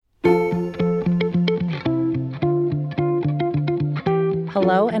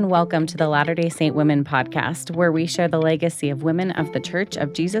Hello and welcome to the Latter-day Saint Women podcast, where we share the legacy of women of the Church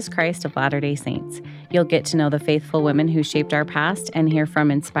of Jesus Christ of Latter-day Saints. You'll get to know the faithful women who shaped our past and hear from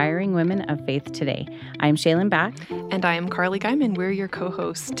inspiring women of faith today. I'm Shaylin Back. And I am Carly Guyman. We're your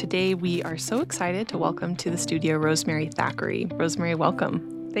co-hosts. Today we are so excited to welcome to the studio Rosemary Thackeray. Rosemary,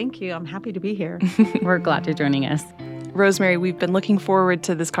 welcome. Thank you. I'm happy to be here. We're glad you're joining us. Rosemary, we've been looking forward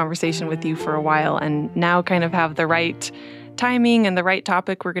to this conversation with you for a while and now kind of have the right timing and the right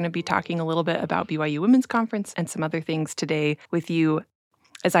topic. We're going to be talking a little bit about BYU Women's Conference and some other things today with you.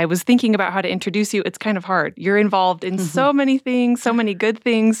 As I was thinking about how to introduce you, it's kind of hard. You're involved in so many things, so many good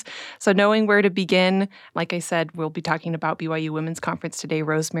things. So knowing where to begin, like I said, we'll be talking about BYU Women's Conference today.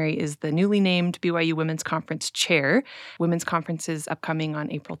 Rosemary is the newly named BYU Women's Conference Chair. Women's Conference is upcoming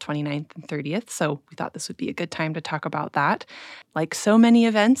on April 29th and 30th. So we thought this would be a good time to talk about that. Like so many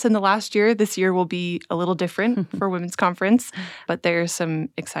events in the last year, this year will be a little different for Women's Conference, but there's some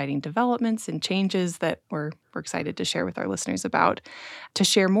exciting developments and changes that we're excited to share with our listeners about. To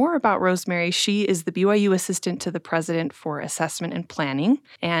share more about Rosemary, she is the BYU Assistant to the President for Assessment and Planning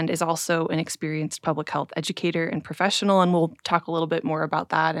and is also an experienced public health educator and professional, and we'll talk a little bit more about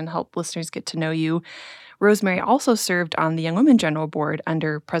that and help listeners get to know you. Rosemary also served on the Young Women General Board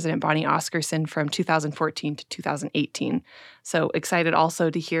under President Bonnie Oscarson from 2014 to 2018. So excited also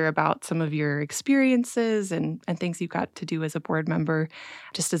to hear about some of your experiences and things you got to do as a board member.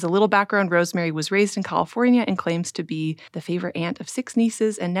 Just as a little background, Rosemary was raised in California and claims to be the favorite aunt of 6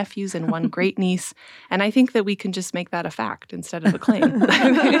 nieces and nephews and 1 great niece. And I think that we can just make that a fact instead of a claim.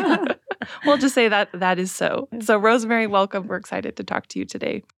 We'll just say that is so. So Rosemary, welcome. We're excited to talk to you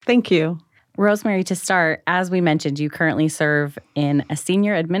today. Thank you. Rosemary, to start, as we mentioned, you currently serve in a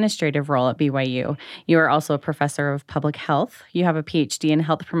senior administrative role at BYU. You are also a professor of public health. You have a PhD in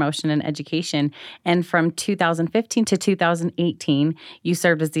health promotion and education. And from 2015 to 2018, you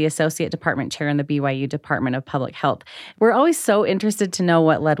served as the associate department chair in the BYU Department of Public Health. We're always so interested to know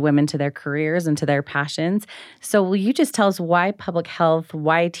what led women to their careers and to their passions. So will you just tell us why public health,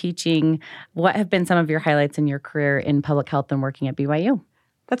 why teaching, what have been some of your highlights in your career in public health and working at BYU?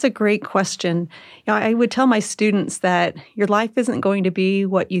 That's a great question. I would tell my students that your life isn't going to be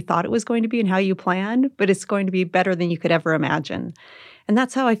what you thought it was going to be and how you planned, but it's going to be better than you could ever imagine. And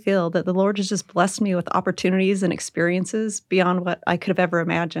that's how I feel, that the Lord has just blessed me with opportunities and experiences beyond what I could have ever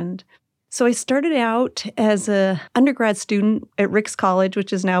imagined. So I started out as an undergrad student at Ricks College,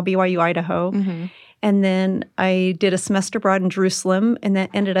 which is now BYU Idaho. Mm-hmm. And then I did a semester abroad in Jerusalem and then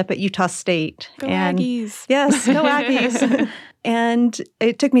ended up at Utah State. Go Aggies. Yes, go Aggies. And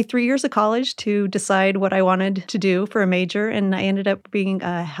it took me 3 years of college to decide what I wanted to do for a major. And I ended up being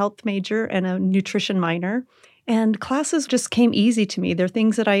a health major and a nutrition minor. And classes just came easy to me. They're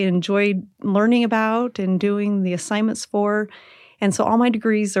things that I enjoyed learning about and doing the assignments for. And so all my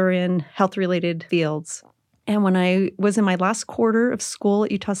degrees are in health-related fields. And when I was in my last quarter of school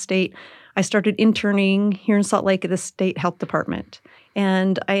at Utah State, I started interning here in Salt Lake at the State Health Department.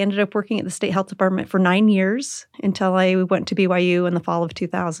 And I ended up working at the State Health Department for 9 years until I went to BYU in the fall of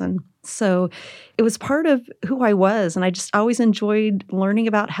 2000. So it was part of who I was, and I just always enjoyed learning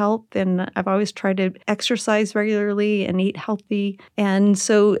about health, and I've always tried to exercise regularly and eat healthy. And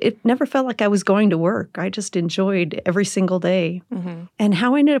so it never felt like I was going to work. I just enjoyed every single day. Mm-hmm. And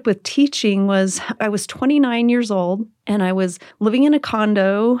how I ended up with teaching was I was 29 years old, and I was living in a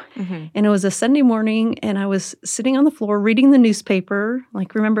condo, and it was a Sunday morning, and I was sitting on the floor reading the newspaper.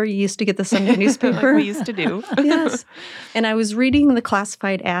 Like, remember, you used to get the Sunday newspaper? Like we used to do. Yes. And I was reading the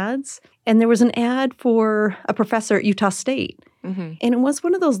classified ads, and there was an ad for a professor at Utah State. Mm-hmm. And it was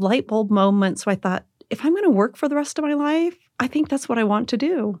one of those light bulb moments where I thought, if I'm going to work for the rest of my life, I think that's what I want to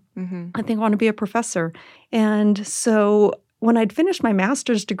do. Mm-hmm. I think I want to be a professor. And so when I'd finished my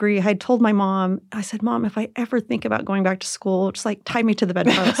master's degree, I had told my mom, I said, Mom, if I ever think about going back to school, just like tie me to the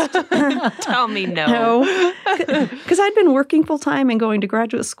bedpost. Tell me no. No. Because I'd been working full-time and going to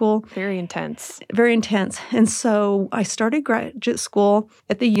graduate school. Very intense. Very intense. And so I started graduate school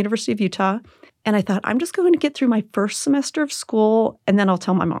at the University of Utah. And I thought, I'm just going to get through my first semester of school, and then I'll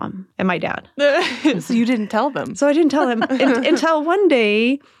tell my mom and my dad. So you didn't tell them? So I didn't tell them until one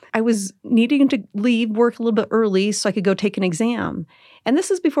day I was needing to leave work a little bit early so I could go take an exam. And this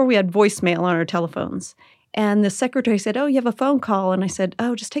is before we had voicemail on our telephones. And the secretary said, oh, you have a phone call. And I said,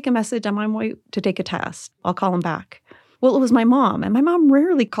 oh, just take a message. I'm on my way to take a test. I'll call him back. Well, it was my mom, and my mom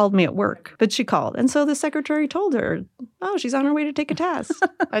rarely called me at work, but she called. And so the secretary told her, oh, she's on her way to take a test.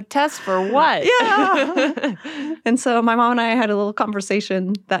 A test for what? Yeah. And so my mom and I had a little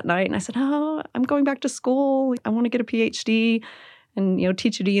conversation that night, and I said, oh, I'm going back to school. I want to get a PhD and,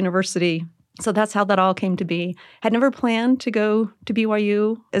 teach at a university. So that's how that all came to be. Had never planned to go to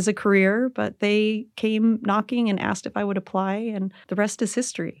BYU as a career, but they came knocking and asked if I would apply, and the rest is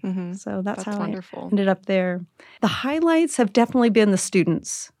history. So that's how wonderful. I ended up there. The highlights have definitely been the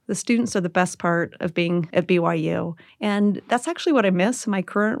students. The students are the best part of being at BYU. And that's actually what I miss in my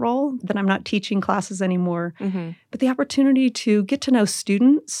current role, that I'm not teaching classes anymore. But the opportunity to get to know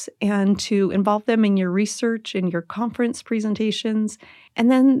students and to involve them in your research and your conference presentations, and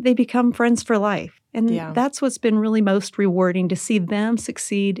then they become friends for life. And that's what's been really most rewarding, to see them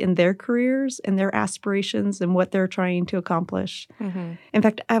succeed in their careers and their aspirations and what they're trying to accomplish. In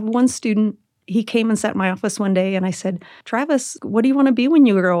fact, I have one student. He came and sat in my office one day and I said, Travis, what do you want to be when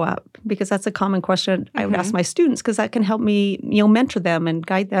you grow up? Because that's a common question I would ask my students, because that can help me, mentor them and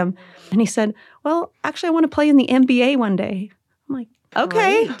guide them. And he said, well, actually, I want to play in the NBA one day. I'm like,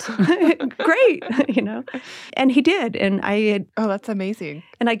 okay, great, And he did. And oh, that's amazing.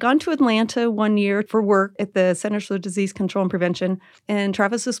 And I'd gone to Atlanta one year for work at the Centers for Disease Control and Prevention. And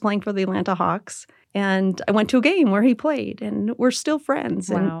Travis was playing for the Atlanta Hawks. And I went to a game where he played, and we're still friends.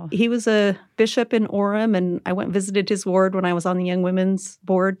 Wow. And he was a bishop in Orem, and I went and visited his ward when I was on the Young Women's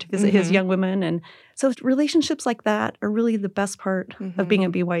Board to visit his young women. And so relationships like that are really the best part of being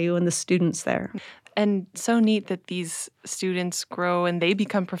at BYU and the students there. And so neat that these students grow and they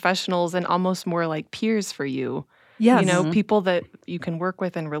become professionals and almost more like peers for you. Yes. People that you can work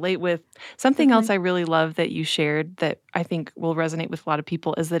with and relate with. Something else I really love that you shared that I think will resonate with a lot of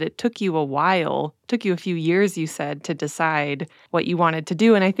people is that it took you a few years, you said, to decide what you wanted to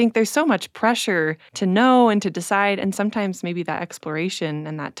do. And I think there's so much pressure to know and to decide. And sometimes maybe that exploration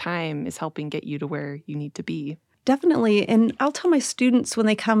and that time is helping get you to where you need to be. Definitely. And I'll tell my students when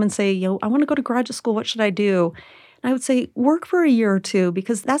they come and say, I want to go to graduate school, what should I do? And I would say, work for a year or two,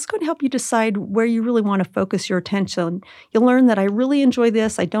 because that's going to help you decide where you really want to focus your attention. You'll learn that I really enjoy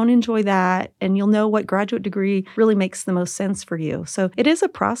this, I don't enjoy that, and you'll know what graduate degree really makes the most sense for you. So it is a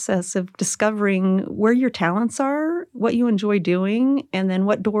process of discovering where your talents are, what you enjoy doing, and then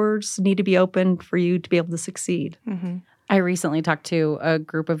what doors need to be opened for you to be able to succeed. I recently talked to a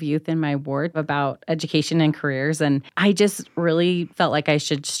group of youth in my ward about education and careers, and I just really felt like I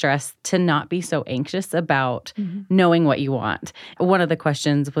should stress to not be so anxious about knowing what you want. One of the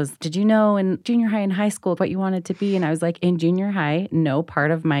questions was, did you know in junior high and high school what you wanted to be? And I was like, in junior high, no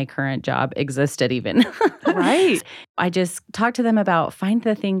part of my current job existed even. Right. I just talked to them about find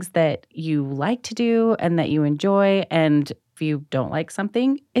the things that you like to do and that you enjoy, and if you don't like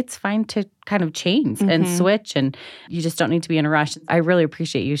something, it's fine to kind of change and switch, and you just don't need to be in a rush. I really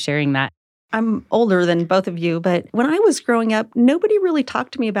appreciate you sharing that. I'm older than both of you, but when I was growing up, nobody really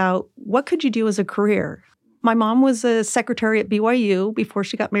talked to me about what could you do as a career. My mom was a secretary at BYU before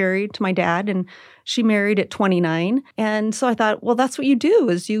she got married to my dad, and she married at 29. And so I thought, well, that's what you do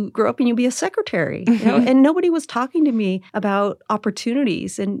is you grow up and you be a secretary. And nobody was talking to me about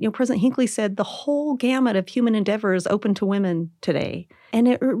opportunities. And President Hinckley said the whole gamut of human endeavor is open to women today. And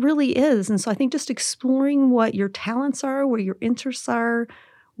it really is. And so I think just exploring what your talents are, where your interests are,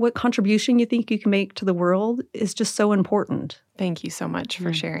 what contribution you think you can make to the world is just so important. Thank you so much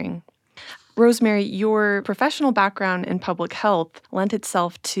for sharing. Rosemary, your professional background in public health lent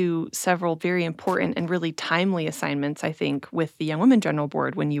itself to several very important and really timely assignments, I think, with the Young Women General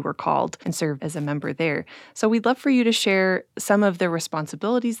Board when you were called and served as a member there. So we'd love for you to share some of the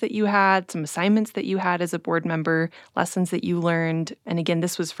responsibilities that you had, some assignments that you had as a board member, lessons that you learned. And again,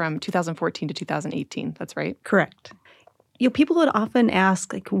 this was from 2014 to 2018. That's right? Correct. People would often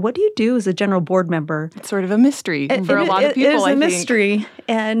ask, what do you do as a general board member? It's sort of a mystery for a lot of people, It is I a think. mystery.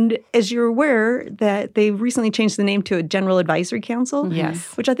 And as you're aware, that they recently changed the name to a General Advisory Council.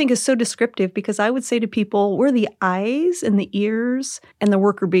 Yes. Which I think is so descriptive, because I would say to people, we're the eyes and the ears and the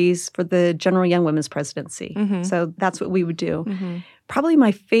worker bees for the General Young Women's Presidency. So that's what we would do. Probably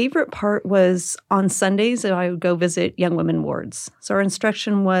my favorite part was on Sundays, I would go visit young women wards. So our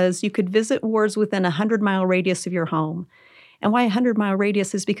instruction was you could visit wards within a 100-mile radius of your home. And why a 100-mile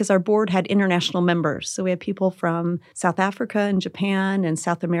radius is because our board had international members. So we had people from South Africa and Japan and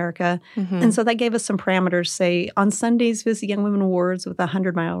South America. And so that gave us some parameters, say, on Sundays, visit Young Women wards with a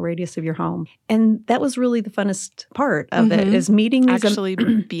 100-mile radius of your home. And that was really the funnest part of it, is meeting these... Actually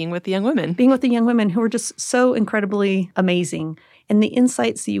being with the young women. Being with the young women who were just so incredibly amazing. And the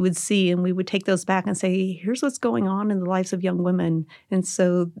insights that you would see, and we would take those back and say, here's what's going on in the lives of young women. And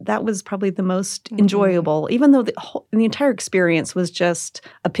so that was probably the most enjoyable, even though the entire experience was just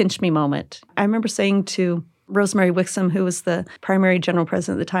a pinch me moment. I remember saying to Rosemary Wixom, who was the primary general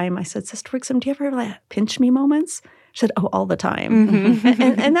president at the time, I said, Sister Wixom, do you ever have like pinch me moments? She said, oh, all the time.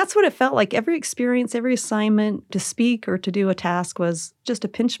 Mm-hmm. And that's what it felt like. Every experience, every assignment to speak or to do a task was just a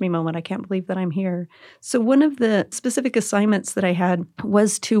pinch me moment. I can't believe that I'm here. So one of the specific assignments that I had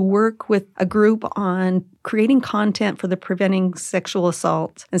was to work with a group on creating content for the Preventing Sexual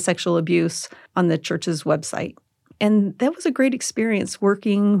Assault and Sexual Abuse on the church's website. And that was a great experience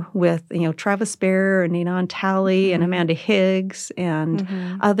working with, Travis Bear and Ninan Talley and Amanda Higgs and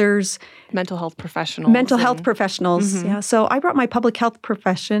others. Mental health professionals. Yeah. So I brought my public health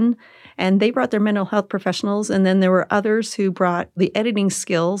profession and they brought their mental health professionals. And then there were others who brought the editing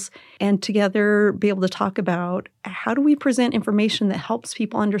skills and together be able to talk about how do we present information that helps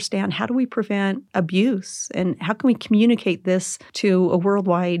people understand how do we prevent abuse and how can we communicate this to a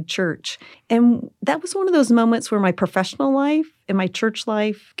worldwide church. And that was one of those moments where my professional life and my church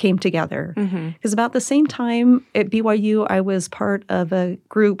life came together. Because about the same time at BYU, I was part of a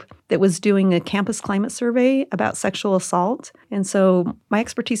group that was doing a campus climate survey about sexual assault. And so my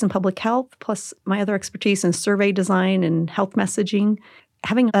expertise in public health, plus my other expertise in survey design and health messaging,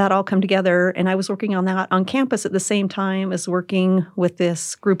 having that all come together, and I was working on that on campus at the same time as working with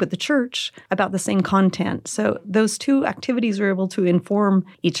this group at the church about the same content. So those two activities were able to inform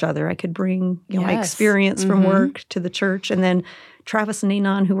each other. I could bring my experience from work to the church, and then Travis and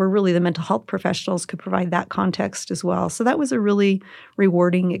Ninan, who were really the mental health professionals, could provide that context as well. So that was a really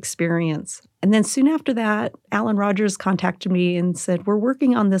rewarding experience. And then soon after that, Alan Rogers contacted me and said, we're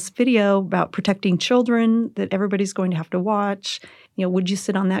working on this video about protecting children that everybody's going to have to watch. Would you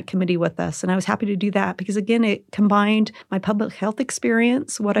sit on that committee with us? And I was happy to do that because, again, it combined my public health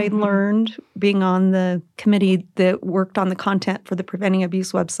experience, what I learned being on the committee that worked on the content for the Preventing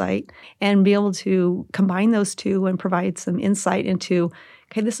Abuse website, and be able to combine those two and provide some insight into,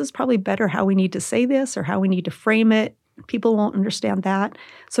 okay, this is probably better how we need to say this or how we need to frame it. People won't understand that.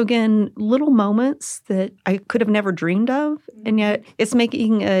 So again, little moments that I could have never dreamed of, and yet it's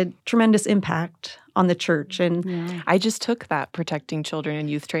making a tremendous impact on the church. And I just took that Protecting Children and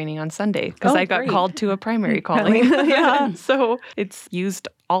Youth training on Sunday because I got called to a primary calling. So it's used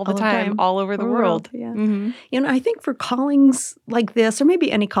all the time, all over the world. Yeah. I think for callings like this, or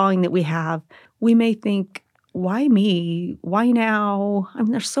maybe any calling that we have, we may think, why me? Why now? I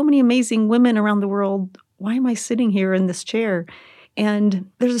mean, there's so many amazing women around the world. Why am I sitting here in this chair?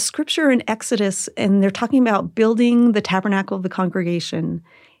 And there's a scripture in Exodus, and they're talking about building the tabernacle of the congregation.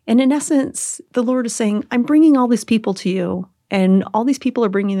 And in essence, the Lord is saying, I'm bringing all these people to you, and all these people are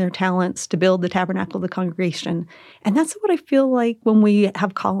bringing their talents to build the tabernacle of the congregation. And that's what I feel like when we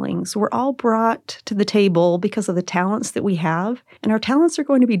have callings. We're all brought to the table because of the talents that we have, and our talents are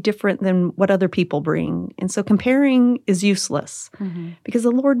going to be different than what other people bring. And so comparing is useless because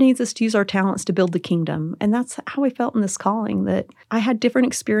the Lord needs us to use our talents to build the kingdom. And that's how I felt in this calling, that I had different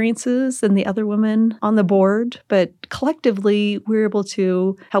experiences than the other women on the board, but collectively we were able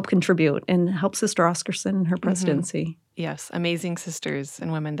to help contribute and help Sister Oscarson in her presidency. Yes, amazing sisters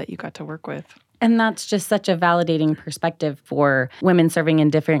and women that you got to work with. And that's just such a validating perspective for women serving in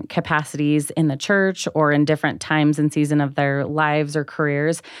different capacities in the church or in different times and season of their lives or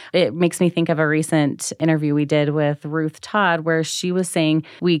careers. It makes me think of a recent interview we did with Ruth Todd, where she was saying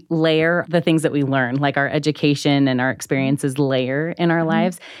we layer the things that we learn, like our education and our experiences layer in our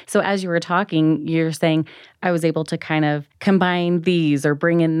lives. So as you were talking, you're saying, I was able to kind of combine these or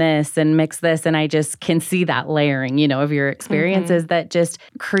bring in this and mix this. And I just can see that layering, of your experiences that just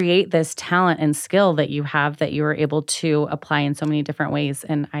create this talent and skill that you have that you were able to apply in so many different ways.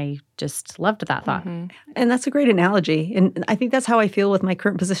 And I just loved that thought. And that's a great analogy. And I think that's how I feel with my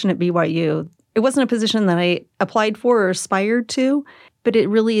current position at BYU. It wasn't a position that I applied for or aspired to, but it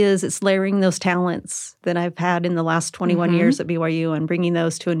really is. It's layering those talents that I've had in the last 21 years at BYU and bringing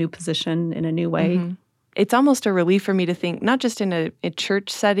those to a new position in a new way. It's almost a relief for me to think, not just in a church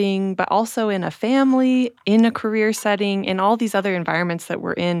setting, but also in a family, in a career setting, in all these other environments that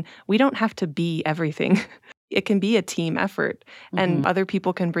we're in. We don't have to be everything. It can be a team effort, and other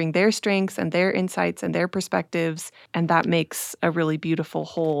people can bring their strengths and their insights and their perspectives, and that makes a really beautiful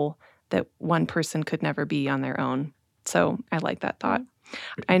whole that one person could never be on their own. So I like that thought.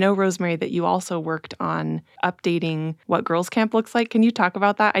 I know, Rosemary, that you also worked on updating what Girls Camp looks like. Can you talk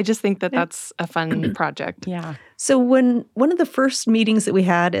about that? I just think that that's a fun project. Yeah. So when one of the first meetings that we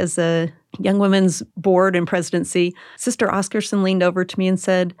had as a Young Women's Board and presidency, Sister Oscarson leaned over to me and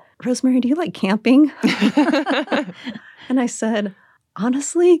said, Rosemary, do you like camping? And I said,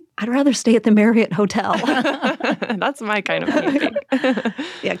 honestly, I'd rather stay at the Marriott Hotel. That's my kind of camping.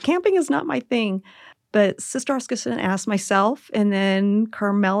 Yeah, camping is not my thing. But Sister Oscarson asked myself and then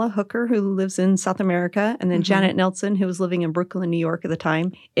Carmela Hooker, who lives in South America, and then Janet Nelson, who was living in Brooklyn, New York at the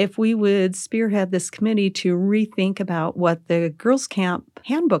time, if we would spearhead this committee to rethink about what the Girls Camp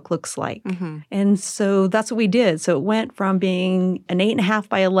handbook looks like. And so that's what we did. So it went from being an 8.5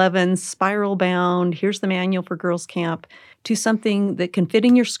 by 11 spiral bound, here's the manual for Girls Camp, to something that can fit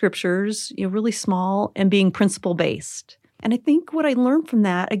in your scriptures, really small, and being principle-based. And I think what I learned from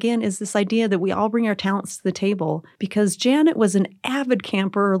that, again, is this idea that we all bring our talents to the table, because Janet was an avid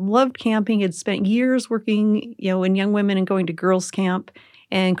camper, loved camping, had spent years working, in young women and going to girls' camp.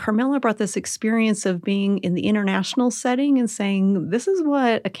 And Carmela brought this experience of being in the international setting and saying, this is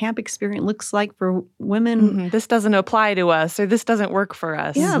what a camp experience looks like for women. This doesn't apply to us, or this doesn't work for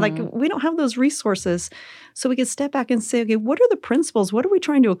us. Yeah, like we don't have those resources. So we could step back and say, okay, what are the principles? What are we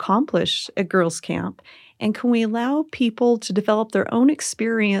trying to accomplish at girls' camp? And can we allow people to develop their own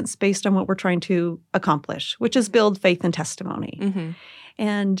experience based on what we're trying to accomplish, which is build faith and testimony?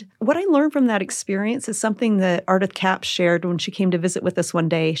 And what I learned from that experience is something that Ardith Capps shared when she came to visit with us one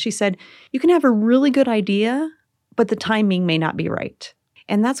day. She said, you can have a really good idea, but the timing may not be right.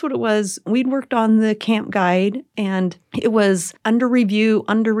 And that's what it was. We'd worked on the camp guide, and it was under review,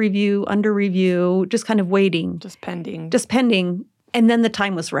 just kind of waiting. Just pending. And then the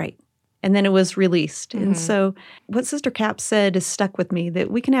time was right. And then it was released. And so what Sister Capps said has stuck with me, that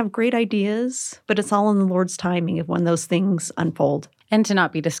we can have great ideas, but it's all in the Lord's timing of when those things unfold. And to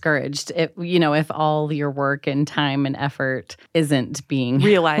not be discouraged, if all your work and time and effort isn't being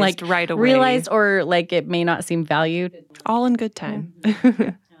realized right away. Realized, or it may not seem valued. All in good time.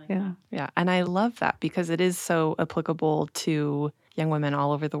 Yeah. And I love that because it is so applicable to young women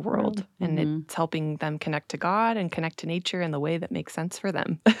all over the world. And it's helping them connect to God and connect to nature in the way that makes sense for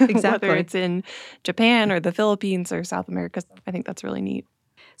them. Exactly. Whether it's in Japan or the Philippines or South America. I think that's really neat.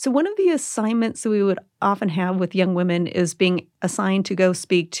 So one of the assignments that we would often have with young women is being assigned to go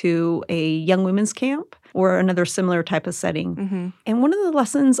speak to a young women's camp or another similar type of setting. And one of the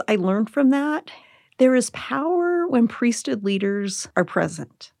lessons I learned from that, there is power when priesthood leaders are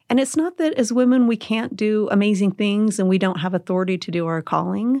present. And it's not that as women we can't do amazing things and we don't have authority to do our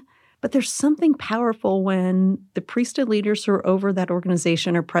calling, but there's something powerful when the priesthood leaders who are over that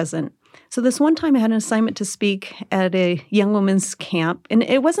organization are present. So this one time I had an assignment to speak at a young women's camp, and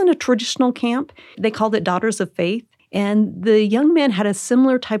it wasn't a traditional camp. They called it Daughters of Faith. And the young men had a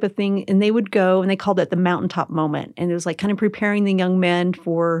similar type of thing, and they would go, and they called it the mountaintop moment. And it was like kind of preparing the young men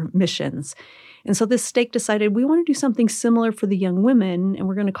for missions. And so this stake decided we want to do something similar for the young women, and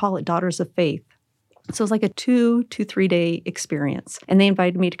we're going to call it Daughters of Faith. So it was like a 2 to 3 day experience. And they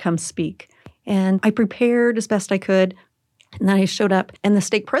invited me to come speak. And I prepared as best I could. And then I showed up, and the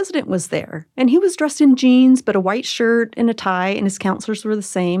stake president was there. And he was dressed in jeans, but a white shirt and a tie, and his counselors were the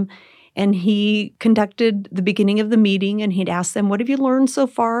same. And he conducted the beginning of the meeting, and he'd ask them, what have you learned so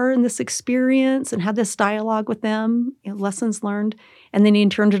far in this experience? And had this dialogue with them, lessons learned. And then he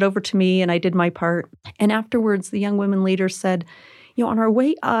turned it over to me, and I did my part. And afterwards, the young women leader said, on our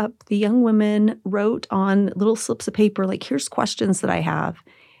way up, the young women wrote on little slips of paper, like, here's questions that I have.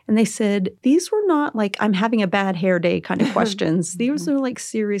 And they said, these were not like, I'm having a bad hair day kind of questions. These are like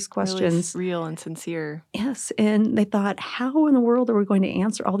serious questions. Really real and sincere. Yes. And they thought, how in the world are we going to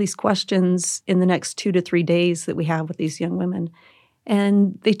answer all these questions in the next 2 to 3 days that we have with these young women?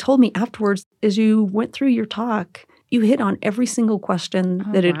 And they told me afterwards, as you went through your talk, you hit on every single question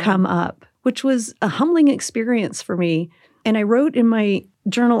that had come up, which was a humbling experience for me. And I wrote in my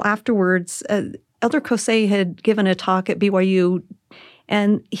journal afterwards, Elder Kosei had given a talk at BYU,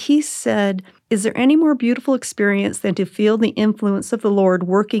 and he said, is there any more beautiful experience than to feel the influence of the Lord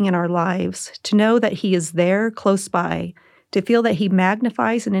working in our lives, to know that He is there close by, to feel that He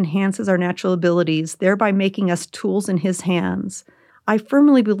magnifies and enhances our natural abilities, thereby making us tools in His hands? I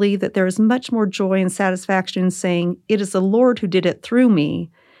firmly believe that there is much more joy and satisfaction in saying, it is the Lord who did it through me,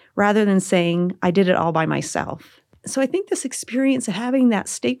 rather than saying, I did it all by myself. So I think this experience of having that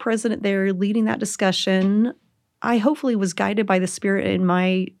stake president there leading that discussion, I hopefully was guided by the Spirit in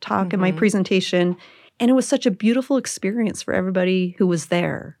my talk and my presentation, and it was such a beautiful experience for everybody who was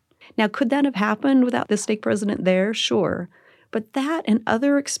there. Now, could that have happened without the stake president there? Sure. But that and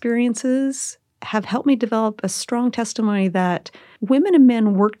other experiences have helped me develop a strong testimony that women and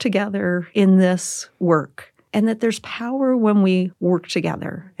men work together in this work. And that there's power when we work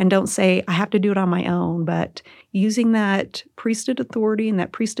together and don't say, I have to do it on my own, but using that priesthood authority and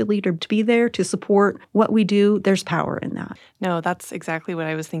that priesthood leader to be there to support what we do, there's power in that. No, that's exactly what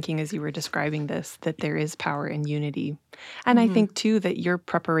I was thinking as you were describing this, that there is power in unity. And I think, too, that your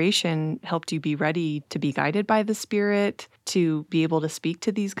preparation helped you be ready to be guided by the Spirit, to be able to speak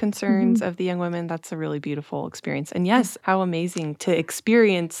to these concerns of the young women. That's a really beautiful experience. And yes, how amazing to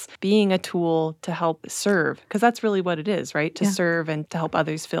experience being a tool to help serve, because that's really what it is, right? To serve and to help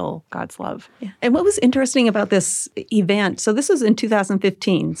others feel God's love. Yeah. And what was interesting about this event, so this was in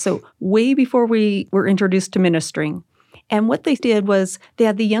 2015, so way before we were introduced to ministering. And what they did was they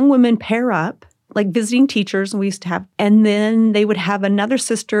had the young women pair up, like visiting teachers, and we used to have, and then they would have another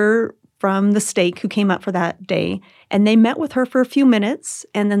sister from the stake who came up for that day. And they met with her for a few minutes.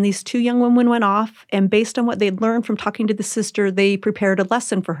 And then these two young women went off. And based on what they'd learned from talking to the sister, they prepared a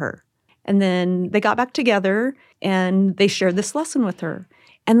lesson for her. And then they got back together and they shared this lesson with her.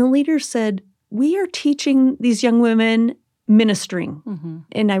 And the leader said, we are teaching these young women ministering.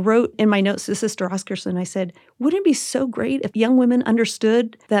 And I wrote in my notes to Sister Oscarson, I said, wouldn't it be so great if young women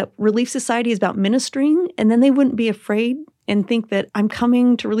understood that Relief Society is about ministering, and then they wouldn't be afraid and think that I'm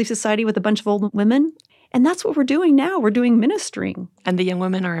coming to Relief Society with a bunch of old women? And that's what we're doing now. We're doing ministering. And the young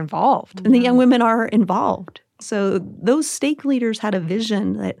women are involved. And the young women are involved. So those stake leaders had a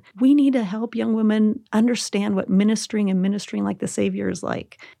vision that we need to help young women understand what ministering and ministering like the Savior is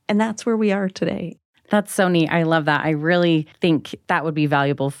like. And that's where we are today. That's so neat. I love that. I really think that would be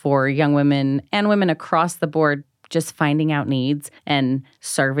valuable for young women and women across the board, just finding out needs and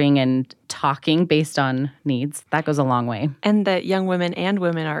serving and talking based on needs. That goes a long way. And that young women and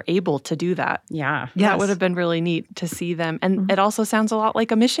women are able to do that. Yeah. That would have been really neat to see them. And it also sounds a lot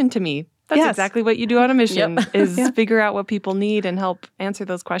like a mission to me. That's exactly what you do on a mission, is figure out what people need and help answer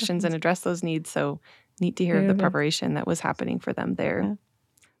those questions and address those needs. So neat to hear of the preparation that was happening for them there. Yeah.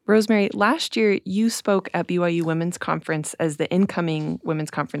 Rosemary, last year you spoke at BYU Women's Conference as the incoming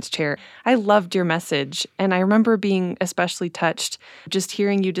Women's Conference chair. I loved your message, and I remember being especially touched just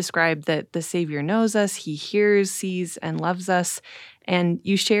hearing you describe that the Savior knows us, He hears, sees, and loves us. And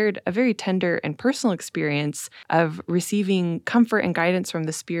you shared a very tender and personal experience of receiving comfort and guidance from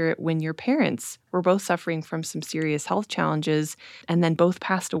the Spirit when your parents were both suffering from some serious health challenges and then both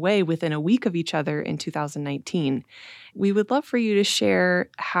passed away within a week of each other in 2019. We would love for you to share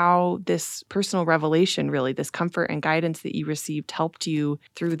how this personal revelation, really, this comfort and guidance that you received helped you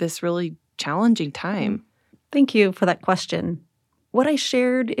through this really challenging time. Thank you for that question. What I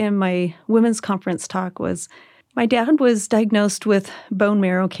shared in my women's conference talk was my dad was diagnosed with bone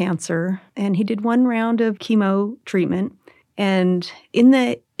marrow cancer, and he did one round of chemo treatment. And in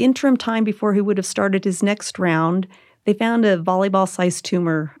the interim time before he would have started his next round, they found a volleyball-sized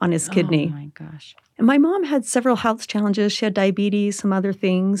tumor on his kidney. Oh, my gosh. And my mom had several health challenges. She had diabetes, some other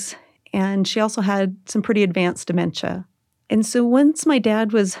things, and she also had some pretty advanced dementia. And so once my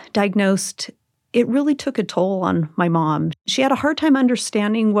dad was diagnosed, it really took a toll on my mom. She had a hard time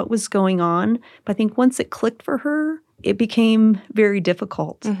understanding what was going on, but I think once it clicked for her, it became very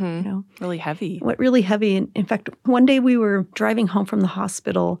difficult. Really heavy. What really heavy. And in fact, one day we were driving home from the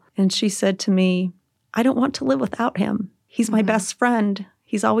hospital, and she said to me, I don't want to live without him. He's my best friend.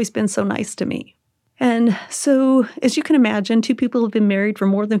 He's always been so nice to me. And so, as you can imagine, two people have been married for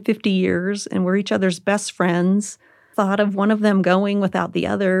more than 50 years and were each other's best friends. Thought of one of them going without the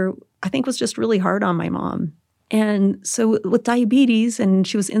other, I think, was just really hard on my mom. And so with diabetes, and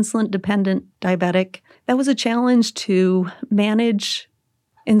she was insulin-dependent diabetic, that was a challenge to manage.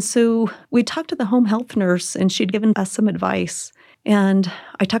 And so we talked to the home health nurse, and she'd given us some advice. And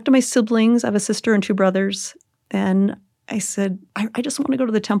I talked to my siblings. I have a sister and two brothers. And I said, I just want to go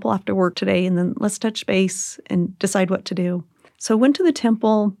to the temple after work today, and then let's touch base and decide what to do. So I went to the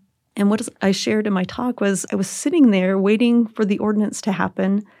temple. And what I shared in my talk was I was sitting there waiting for the ordinance to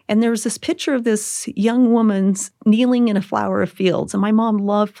happen. And there was this picture of this young woman kneeling in a flower of fields. And my mom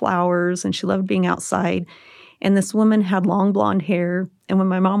loved flowers and she loved being outside. And this woman had long blonde hair. And when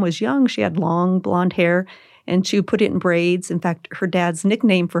my mom was young, she had long blonde hair and she would put it in braids. In fact, her dad's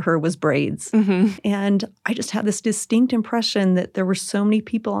nickname for her was Braids. And I just had this distinct impression that there were so many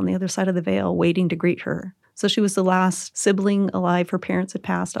people on the other side of the veil waiting to greet her. So she was the last sibling alive. Her parents had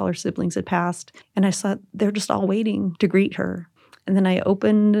passed. All her siblings had passed. And I saw they're just all waiting to greet her. And then I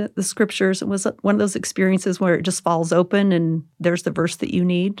opened the scriptures. It was one of those experiences where it just falls open and there's the verse that you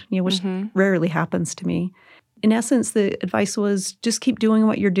need, which rarely happens to me. In essence, the advice was just keep doing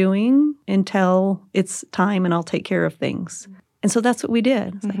what you're doing until it's time and I'll take care of things. And so that's what we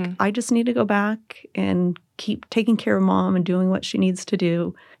did. It's like, I just need to go back and keep taking care of mom and doing what she needs to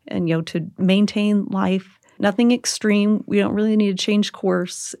do and, to maintain life. Nothing extreme. We don't really need to change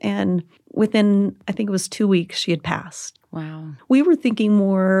course. And within, I think it was 2 weeks, she had passed. Wow. We were thinking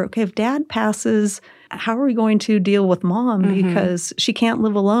more, okay, if dad passes, how are we going to deal with mom? Because she can't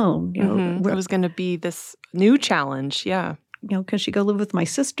live alone. It was going to be this new challenge. Yeah. can she go live with my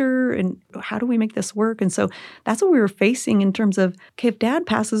sister? And how do we make this work? And so that's what we were facing in terms of, okay, if Dad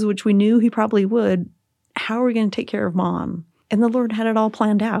passes, which we knew he probably would, how are we going to take care of Mom? And the Lord had it all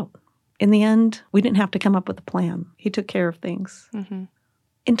planned out. In the end, we didn't have to come up with a plan. He took care of things. Mm-hmm.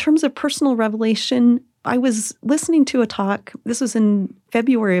 In terms of personal revelation, I was listening to a talk. This was in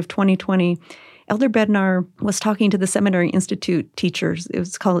February of 2020. Elder Bednar was talking to the Seminary Institute teachers. It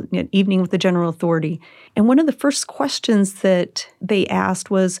was called Evening with the General Authority. And one of the first questions that they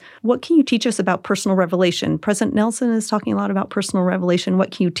asked was, what can you teach us about personal revelation? President Nelson is talking a lot about personal revelation.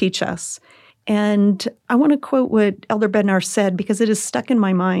 What can you teach us? And I want to quote what Elder Bednar said because it is stuck in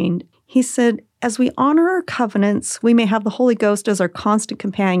my mind. He said, as we honor our covenants, we may have the Holy Ghost as our constant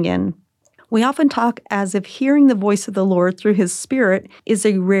companion. We often talk as if hearing the voice of the Lord through His Spirit is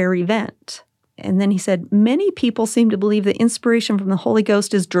a rare event. And then he said, many people seem to believe that inspiration from the Holy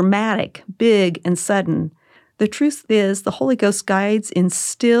Ghost is dramatic, big, and sudden. The truth is, the Holy Ghost guides in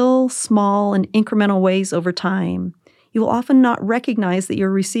still, small, and incremental ways over time. You will often not recognize that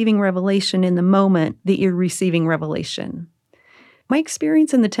you're receiving revelation in the moment that you're receiving revelation. My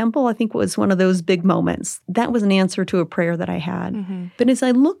experience in the temple, I think, was one of those big moments. That was an answer to a prayer that I had. Mm-hmm. But as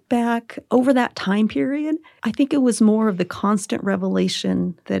I look back over that time period, I think it was more of the constant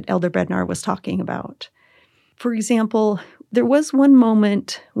revelation that Elder Bednar was talking about. For example, there was one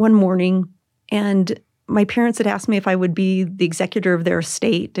moment, one morning, and my parents had asked me if I would be the executor of their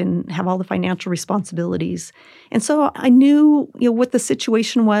estate and have all the financial responsibilities. And so I knew, what the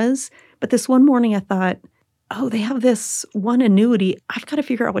situation was. But this one morning I thought, oh, they have this one annuity. I've got to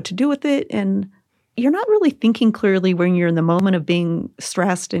figure out what to do with it. And you're not really thinking clearly when you're in the moment of being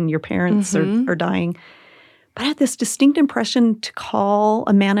stressed and your parents are dying. But I had this distinct impression to call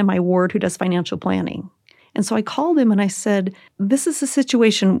a man in my ward who does financial planning. And so I called him and I said, this is the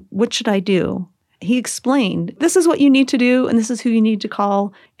situation. What should I do? He explained, this is what you need to do, and this is who you need to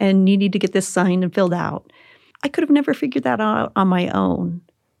call, and you need to get this signed and filled out. I could have never figured that out on my own.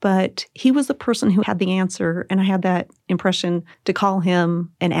 But he was the person who had the answer, and I had that impression to call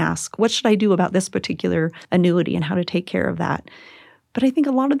him and ask, what should I do about this particular annuity and how to take care of that? But I think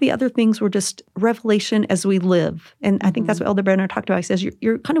a lot of the other things were just revelation as we live. And I think that's what Elder Bednar talked about. He says,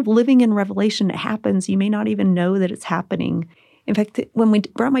 you're kind of living in revelation. It happens. You may not even know that it's happening. In fact, when we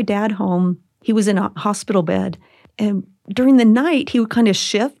brought my dad home, he was in a hospital bed. And during the night, he would kind of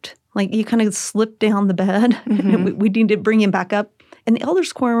shift, like he kind of slipped down the bed. And we needed to bring him back up. And the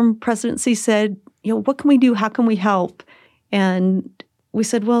Elders Quorum presidency said, what can we do? How can we help? And we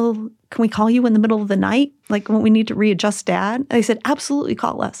said, well, can we call you in the middle of the night? Like when we need to readjust Dad? And they said, absolutely,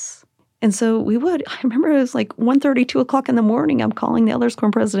 call us. And so we would. I remember it was like 1:30, 2 o'clock in the morning. I'm calling the Elders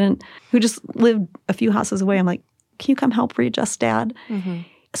Quorum president who just lived a few houses away. I'm like, can you come help readjust Dad?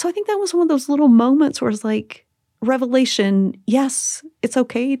 So I think that was one of those little moments where it's like revelation. Yes, it's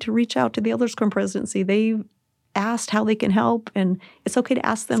okay to reach out to the Elders Quorum presidency. They asked how they can help, and it's okay to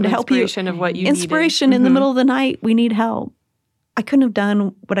ask them to help you. Inspiration of what you Inspiration in the middle of the night, we need help. I couldn't have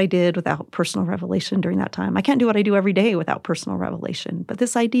done what I did without personal revelation during that time. I can't do what I do every day without personal revelation. But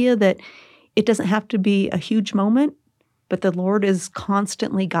this idea that it doesn't have to be a huge moment, but the Lord is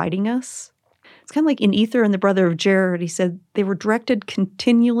constantly guiding us. It's kind of like in Ether and the brother of Jared. He said they were directed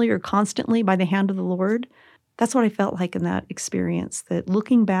continually or constantly by the hand of the Lord. That's what I felt like in that experience, that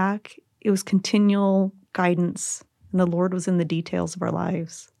looking back, it was continual guidance, and the Lord was in the details of our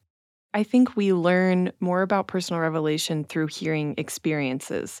lives. I think we learn more about personal revelation through hearing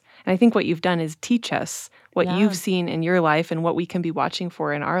experiences. And I think what you've done is teach us what you've seen in your life and what we can be watching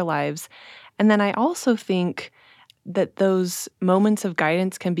for in our lives. And then I also think that those moments of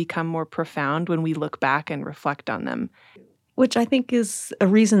guidance can become more profound when we look back and reflect on them. Which I think is a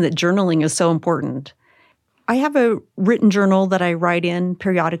reason that journaling is so important. I have a written journal that I write in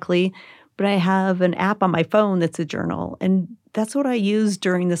periodically, but I have an app on my phone that's a journal. And that's what I used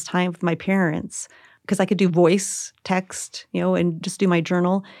during this time with my parents, because I could do voice, text, and just do my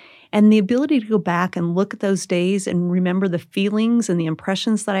journal. And the ability to go back and look at those days and remember the feelings and the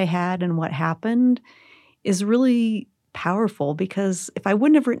impressions that I had and what happened is really powerful, because if I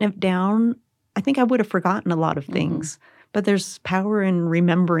wouldn't have written it down, I think I would have forgotten a lot of things. But there's power in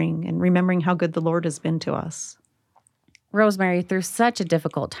remembering how good the Lord has been to us. Rosemary, through such a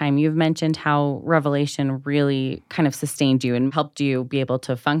difficult time, you've mentioned how revelation really kind of sustained you and helped you be able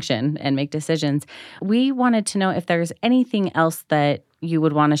to function and make decisions. We wanted to know if there's anything else that you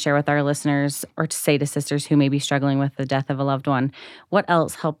would want to share with our listeners or to say to sisters who may be struggling with the death of a loved one. What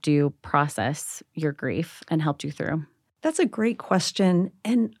else helped you process your grief and helped you through? That's a great question.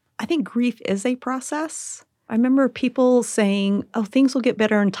 And I think grief is a process. I remember people saying, oh, things will get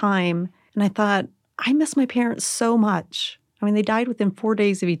better in time. And I thought, I miss my parents so much. I mean, they died within 4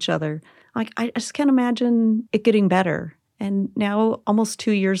 days of each other. Like, I just can't imagine it getting better. And now, almost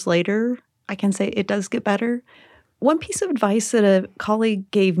 2 years later, I can say it does get better. One piece of advice that a colleague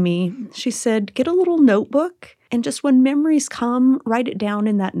gave me, she said, get a little notebook and just when memories come, write it down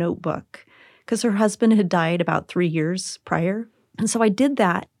in that notebook. Because her husband had died about 3 years prior. And so I did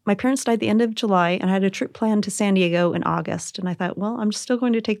that. My parents died the end of July, and I had a trip planned to San Diego in August. And I thought, well, I'm still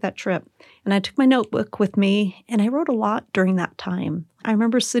going to take that trip. And I took my notebook with me, and I wrote a lot during that time. I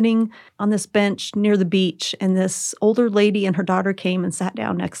remember sitting on this bench near the beach, and this older lady and her daughter came and sat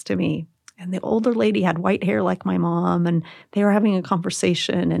down next to me. And the older lady had white hair like my mom, and they were having a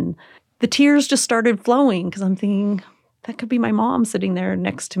conversation. And the tears just started flowing because I'm thinking, that could be my mom sitting there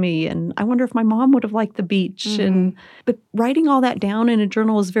next to me. And I wonder if my mom would have liked the beach. But writing all that down in a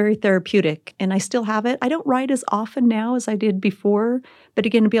journal was very therapeutic. And I still have it. I don't write as often now as I did before. But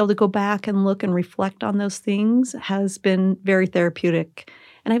again, to be able to go back and look and reflect on those things has been very therapeutic.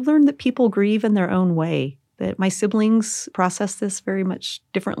 And I've learned that people grieve in their own way, that my siblings process this very much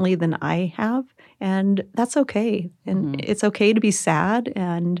differently than I have. And that's okay. And it's okay to be sad,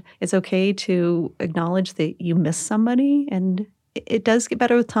 and it's okay to acknowledge that you miss somebody. And it does get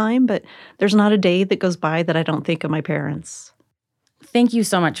better with time, but there's not a day that goes by that I don't think of my parents. Thank you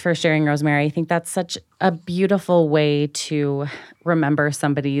so much for sharing, Rosemary. I think that's such a beautiful way to remember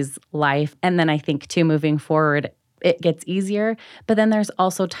somebody's life. And then I think, too, moving forward, it gets easier. But then there's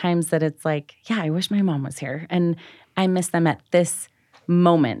also times that it's like, yeah, I wish my mom was here. And I miss them at this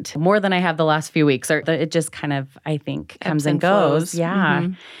moment more than I have the last few weeks. Or it just kind of, I think, comes and goes. Yeah.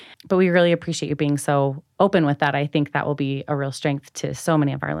 But we really appreciate you being so open with that. I think that will be a real strength to so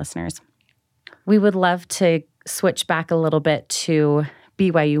many of our listeners. We would love to switch back a little bit to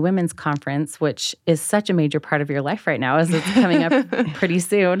BYU Women's Conference, which is such a major part of your life right now as it's coming up pretty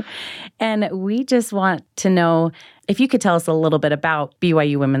soon. And we just want to know if you could tell us a little bit about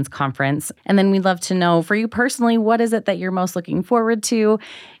BYU Women's Conference. And then we'd love to know, for you personally, what is it that you're most looking forward to?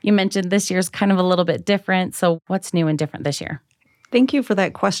 You mentioned this year's kind of a little bit different. So what's new and different this year? Thank you for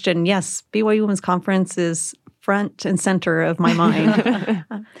that question. Yes, BYU Women's Conference is front and center of my mind.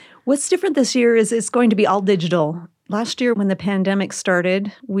 What's different this year is it's going to be all digital. Last year, when the pandemic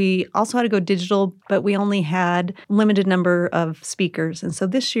started, we also had to go digital, but we only had a limited number of speakers. And so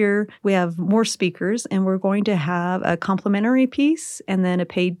this year, we have more speakers, and we're going to have a complimentary piece and then a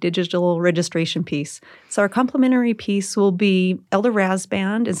paid digital registration piece. So our complimentary piece will be Elder Raz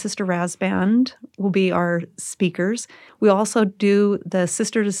Band and Sister Raz Band will be our speakers. We also do the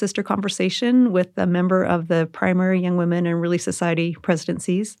sister-to-sister conversation with a member of the Primary Young Women and Relief Society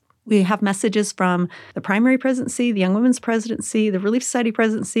presidencies. We have messages from the primary presidency, the Young Women's presidency, the Relief Society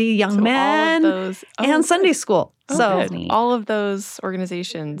presidency, Young Men, all of those, and Sunday School. So all of those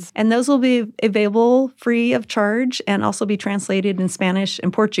organizations. And those will be available free of charge and also be translated in Spanish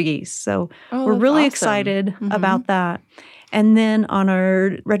and Portuguese. So we're really excited about that. And then on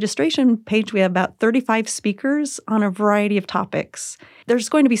our registration page, we have about 35 speakers on a variety of topics. There's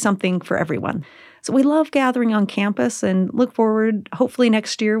going to be something for everyone. So we love gathering on campus and look forward. Hopefully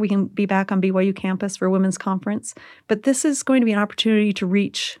next year we can be back on BYU campus for a women's conference. But this is going to be an opportunity to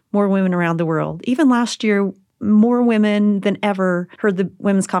reach more women around the world. Even last year, more women than ever heard the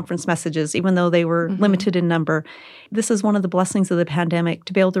women's conference messages, even though they were limited in number. This is one of the blessings of the pandemic,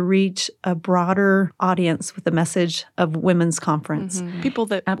 to be able to reach a broader audience with the message of women's conference. People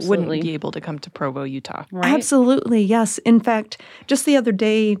that wouldn't be able to come to Provo, Utah. Right? Absolutely, yes. In fact, just the other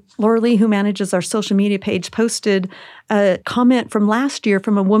day, Laura Lee, who manages our social media page, posted a comment from last year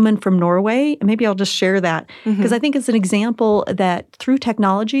from a woman from Norway. And maybe I'll just share that because I think it's an example that through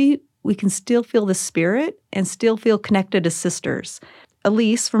technology, we can still feel the spirit and still feel connected as sisters.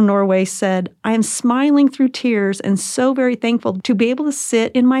 Elise from Norway said, I am smiling through tears and so very thankful to be able to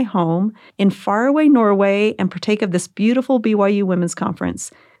sit in my home in faraway Norway and partake of this beautiful BYU Women's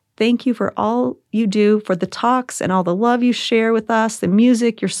Conference. Thank you for all you do, for the talks and all the love you share with us, the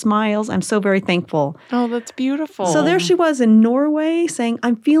music, your smiles. I'm so very thankful. Oh, that's beautiful. So there she was in Norway saying,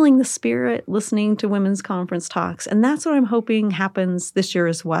 I'm feeling the spirit listening to women's conference talks. And that's what I'm hoping happens this year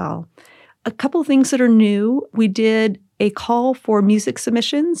as well. A couple of things that are new. We did a call for music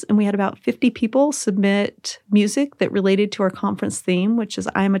submissions, and we had about 50 people submit music that related to our conference theme, which is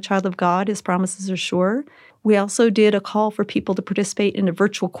I am a child of God, his promises are sure. We also did a call for people to participate in a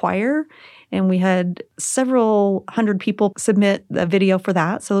virtual choir, and we had several hundred people submit a video for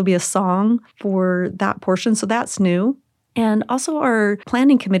that. So there'll be a song for that portion. So that's new. And also our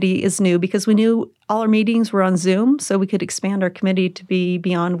planning committee is new because we knew all our meetings were on Zoom, so we could expand our committee to be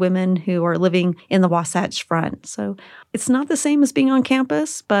beyond women who are living in the Wasatch Front. So it's not the same as being on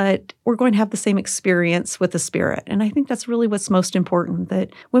campus, but we're going to have the same experience with the Spirit. And I think that's really what's most important, that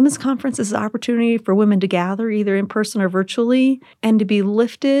Women's Conference is an opportunity for women to gather either in person or virtually and to be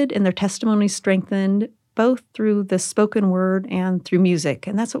lifted and their testimonies strengthened both through the spoken word and through music.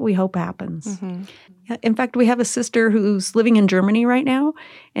 And that's what we hope happens. Mm-hmm. In fact, we have a sister who's living in Germany right now,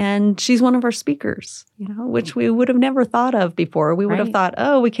 and she's one of our speakers, which we would have never thought of before. We would have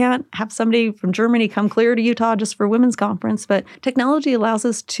thought, we can't have somebody from Germany come clear to Utah just for Women's Conference. But technology allows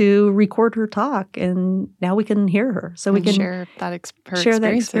us to record her talk, and now we can hear her. So we can share that share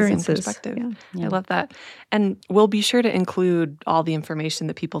that experiences and perspective. Yeah. I love that. And we'll be sure to include all the information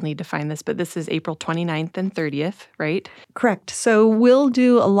that people need to find this. But this is April 29th and 30th, right? Correct. So we'll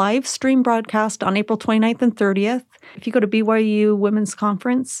do a live stream broadcast on April 29th and 30th. If you go to BYU Women's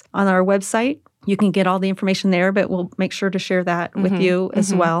Conference on our website, you can get all the information there, but we'll make sure to share that with you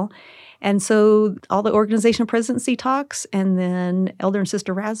as well. And so all the organization presidency talks and then Elder and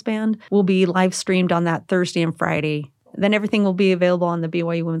Sister Raz Band will be live streamed on that Thursday and Friday. Then everything will be available on the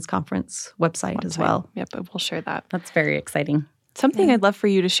BYU Women's Conference website as well. Yep, we'll share that. That's very exciting. Something I'd love for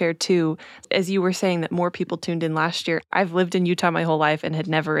you to share too, as you were saying that more people tuned in last year. I've lived in Utah my whole life and had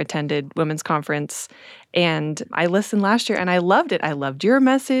never attended Women's Conference. And I listened last year and I loved it. I loved your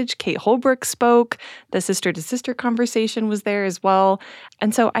message. Kate Holbrook spoke. The sister-to-sister conversation was there as well.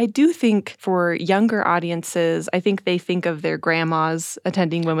 And so I do think for younger audiences, I think they think of their grandmas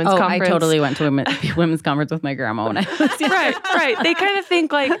attending Women's Conference. I totally went to Women's Conference with my grandma when I was young. Right. They kind of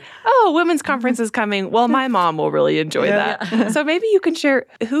think like, Women's Conference is coming. Well, my mom will really enjoy that. Yeah. So maybe you can share,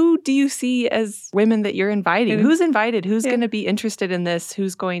 who do you see as women that you're inviting? Who's invited? Who's going to be interested in this?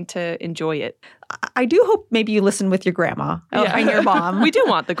 Who's going to enjoy it? I do hope maybe you listen with your grandma and your mom. We do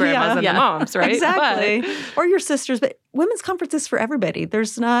want the grandmas and the moms, right? Exactly. Or your sisters. But Women's Conference is for everybody.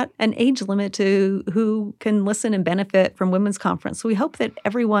 There's not an age limit to who can listen and benefit from Women's Conference. So we hope that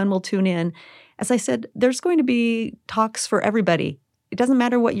everyone will tune in. As I said, there's going to be talks for everybody. It doesn't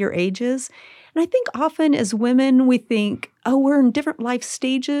matter what your age is. And I think often as women, we think, we're in different life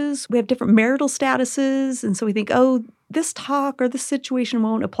stages. We have different marital statuses. And so we think, this talk or this situation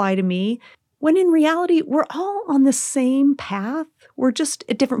won't apply to me. When in reality, we're all on the same path. We're just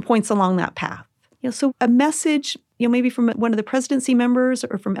at different points along that path. So a message, maybe from one of the presidency members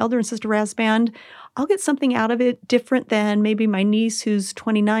or from Elder and Sister Raz Band, I'll get something out of it different than maybe my niece who's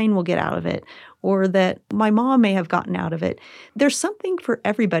 29 will get out of it, or that my mom may have gotten out of it. There's something for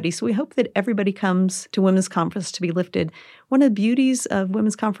everybody. So we hope that everybody comes to Women's Conference to be lifted. One of the beauties of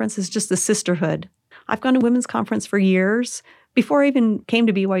Women's Conference is just the sisterhood. I've gone to Women's Conference for years, before I even came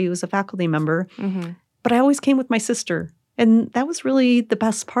to BYU as a faculty member, but I always came with my sister. And that was really the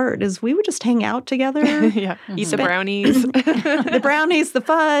best part, is we would just hang out together. Eat the brownies. The brownies, the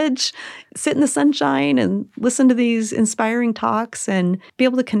fudge, sit in the sunshine and listen to these inspiring talks and be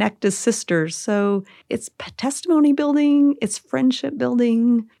able to connect as sisters. So it's testimony building, it's friendship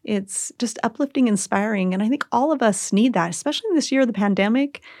building, it's just uplifting, inspiring. And I think all of us need that, especially in this year of the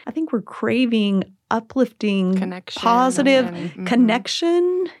pandemic. I think we're craving uplifting, connection, positive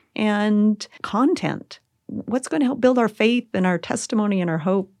connection and content. What's going to help build our faith and our testimony and our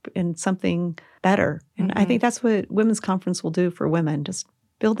hope in something better? And I think that's what Women's Conference will do for women, just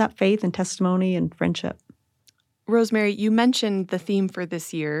build that faith and testimony and friendship. Rosemary, you mentioned the theme for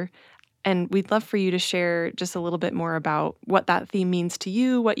this year, and we'd love for you to share just a little bit more about what that theme means to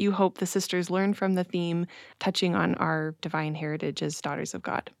you, what you hope the sisters learn from the theme, touching on our divine heritage as daughters of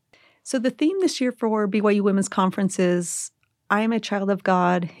God. So the theme this year for BYU Women's Conference is, I am a child of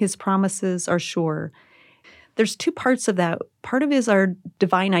God, His promises are sure. There's two parts of that. Part of it is our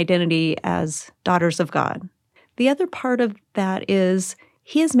divine identity as daughters of God. The other part of that is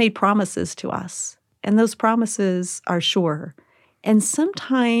He has made promises to us, and those promises are sure. And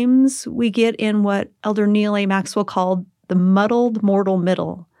sometimes we get in what Elder Neal A. Maxwell called the muddled mortal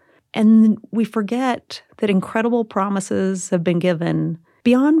middle, and we forget that incredible promises have been given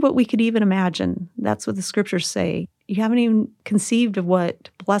beyond what we could even imagine. That's what the scriptures say. You haven't even conceived of what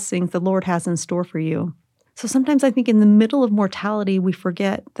blessings the Lord has in store for you. So sometimes I think in the middle of mortality, we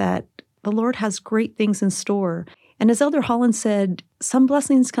forget that the Lord has great things in store. And as Elder Holland said, some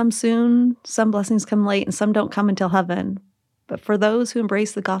blessings come soon, some blessings come late, and some don't come until heaven. But for those who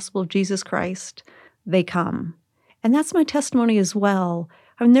embrace the gospel of Jesus Christ, they come. And that's my testimony as well.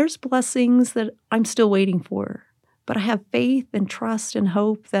 I mean, there's blessings that I'm still waiting for. But I have faith and trust and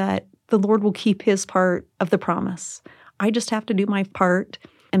hope that the Lord will keep His part of the promise. I just have to do my part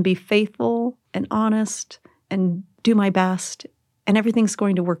and be faithful and honest and do my best, and everything's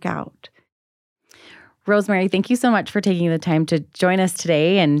going to work out. Rosemary, thank you so much for taking the time to join us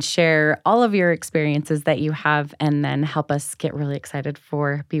today and share all of your experiences that you have and then help us get really excited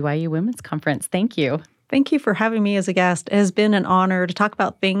for BYU Women's Conference. Thank you. Thank you for having me as a guest. It has been an honor to talk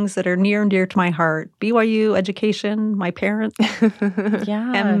about things that are near and dear to my heart. BYU education, my parents,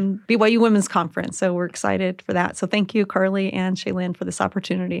 and BYU Women's Conference. So we're excited for that. So thank you, Carly and Shaylin, for this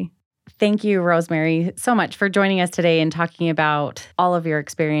opportunity. Thank you, Rosemary, so much for joining us today and talking about all of your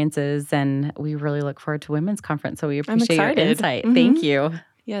experiences. And we really look forward to Women's Conference. So we appreciate your insight. Mm-hmm. Thank you.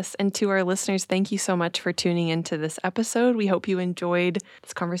 Yes, and to our listeners, thank you so much for tuning into this episode. We hope you enjoyed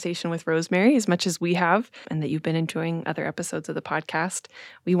this conversation with Rosemary as much as we have, and that you've been enjoying other episodes of the podcast.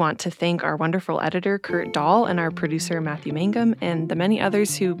 We want to thank our wonderful editor, Kurt Dahl, and our producer, Matthew Mangum, and the many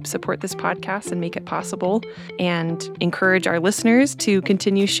others who support this podcast and make it possible, and encourage our listeners to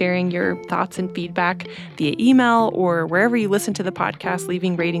continue sharing your thoughts and feedback via email or wherever you listen to the podcast,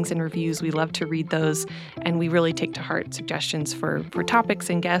 leaving ratings and reviews. We love to read those, and we really take to heart suggestions for topics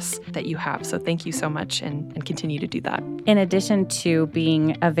and guests that you have. So thank you so much and continue to do that. In addition to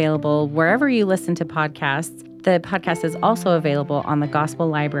being available wherever you listen to podcasts, the podcast is also available on the Gospel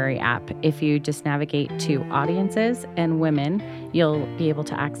Library app. If you just navigate to Audiences and Women, you'll be able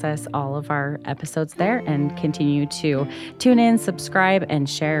to access all of our episodes there and continue to tune in, subscribe, and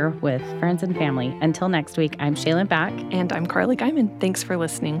share with friends and family. Until next week, I'm Shaylin Back. And I'm Carly Guyman. Thanks for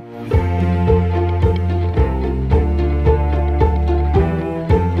listening.